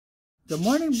Good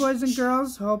morning, boys and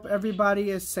girls. Hope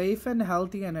everybody is safe and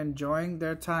healthy and enjoying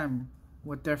their time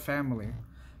with their family.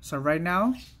 So right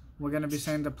now, we're going to be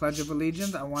saying the Pledge of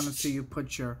Allegiance. I want to see you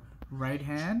put your right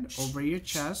hand over your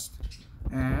chest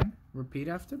and repeat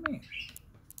after me.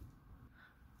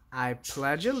 I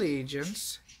pledge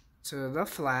allegiance to the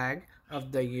flag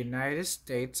of the United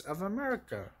States of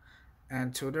America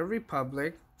and to the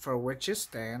republic for which it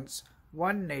stands,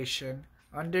 one nation,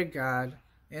 under God,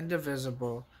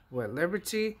 indivisible, with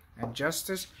liberty and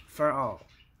justice for all.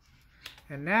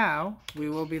 And now we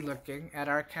will be looking at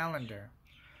our calendar.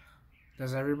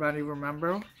 Does everybody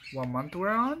remember what month we're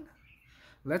on?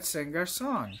 Let's sing our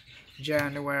song.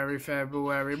 January,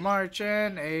 February, March,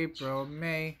 and April,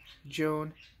 May,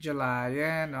 June, July,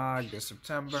 and August,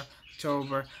 September,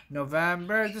 October,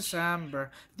 November,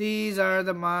 December. These are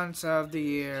the months of the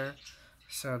year.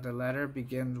 So the letter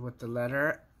begins with the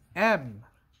letter M.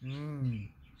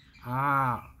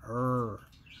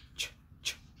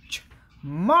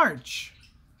 March.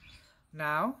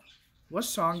 Now, what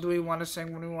song do we want to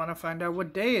sing when we want to find out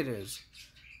what day it is?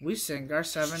 We sing our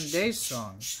 7 days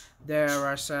song. There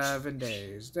are 7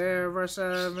 days. There are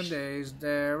 7 days.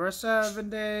 There are 7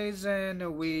 days in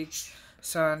a week.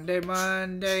 Sunday,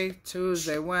 Monday,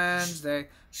 Tuesday, Wednesday,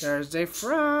 Thursday,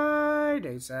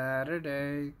 Friday,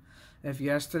 Saturday. If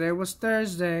yesterday was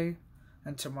Thursday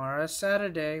and tomorrow is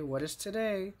Saturday, what is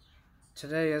today?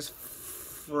 Today is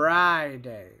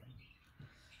Friday.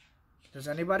 Does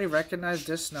anybody recognize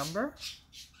this number?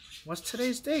 What's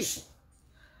today's date?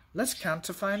 Let's count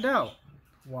to find out.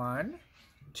 1,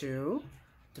 2,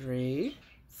 3,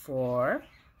 4,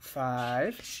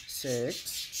 5, 6,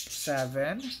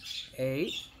 7,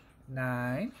 8,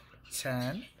 9,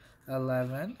 10,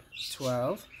 11,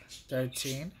 12,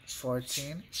 13,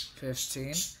 14,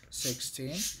 15,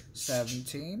 16,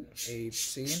 17,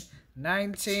 18,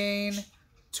 19,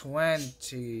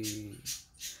 20.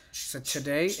 So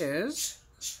today is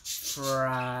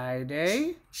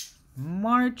Friday,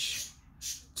 March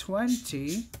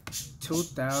 20,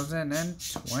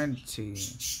 2020.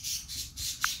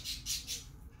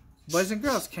 Boys and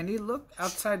girls, can you look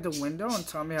outside the window and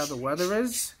tell me how the weather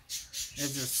is?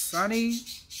 Is it sunny?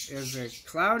 Is it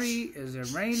cloudy? Is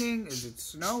it raining? Is it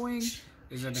snowing?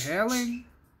 Is it hailing?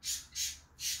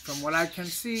 From what I can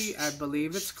see, I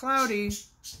believe it's cloudy.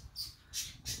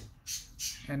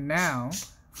 And now,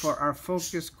 for our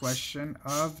focus question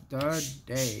of the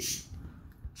day.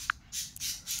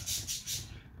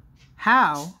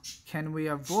 How can we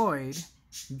avoid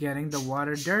getting the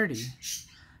water dirty?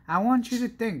 I want you to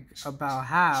think about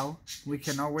how we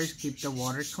can always keep the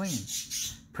water clean.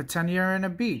 Pretend you're in a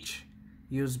beach.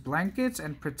 Use blankets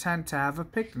and pretend to have a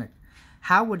picnic.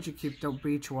 How would you keep the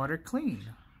beach water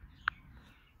clean?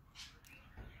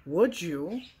 Would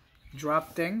you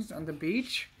drop things on the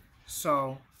beach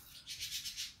so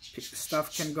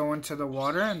stuff can go into the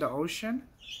water in the ocean?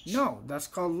 No, that's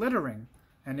called littering.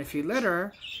 And if you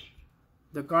litter,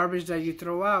 the garbage that you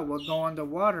throw out will go in the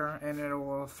water and it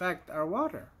will affect our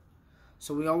water.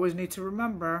 So we always need to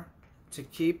remember to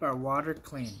keep our water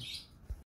clean.